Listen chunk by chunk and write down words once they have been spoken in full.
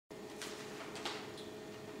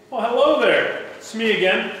Well, hello there. It's me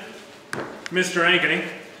again, Mr. Ankeny.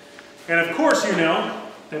 And of course you know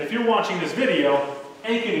that if you're watching this video,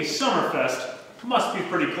 Ankeny SummerFest must be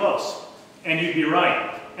pretty close. And you'd be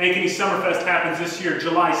right. Ankeny SummerFest happens this year,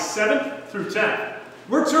 July 7th through 10th.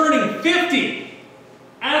 We're turning 50!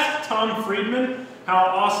 Ask Tom Friedman how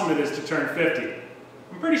awesome it is to turn 50.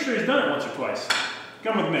 I'm pretty sure he's done it once or twice.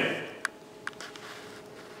 Come with me.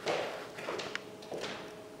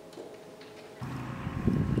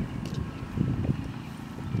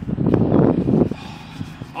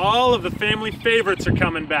 All of the family favorites are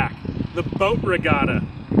coming back. The boat regatta,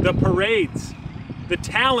 the parades, the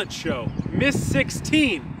talent show, Miss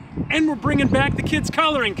 16, and we're bringing back the kids'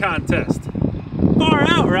 coloring contest. Far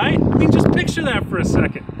out, right? I mean, just picture that for a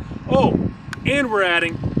second. Oh, and we're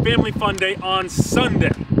adding Family Fun Day on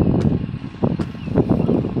Sunday.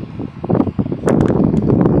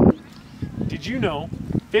 Did you know,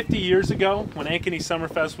 50 years ago, when Ankeny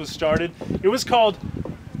SummerFest was started, it was called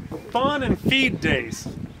Fun and Feed Days.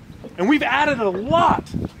 And we've added a lot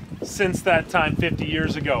since that time 50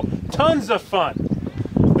 years ago. Tons of fun.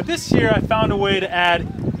 But this year I found a way to add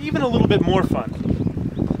even a little bit more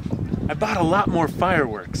fun. I bought a lot more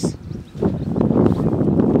fireworks.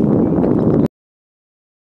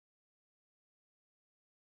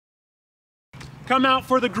 Come out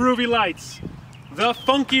for the groovy lights, the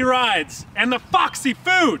funky rides, and the foxy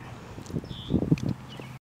food.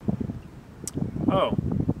 Oh,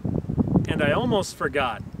 and I almost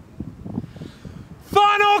forgot.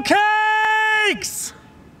 Funnel cakes!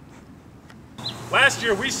 Last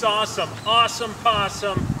year we saw some awesome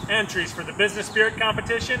possum entries for the Business Spirit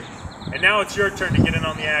competition, and now it's your turn to get in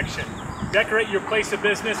on the action. Decorate your place of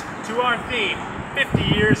business to our theme,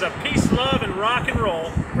 50 years of peace, love, and rock and roll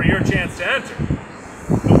for your chance to enter.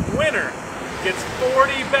 The winner gets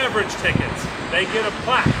 40 beverage tickets. They get a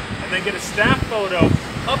plaque, and they get a staff photo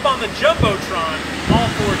up on the Jumbotron all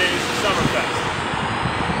 4 days of Summerfest.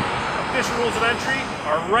 Official rules of entry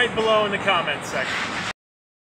are right below in the comments section.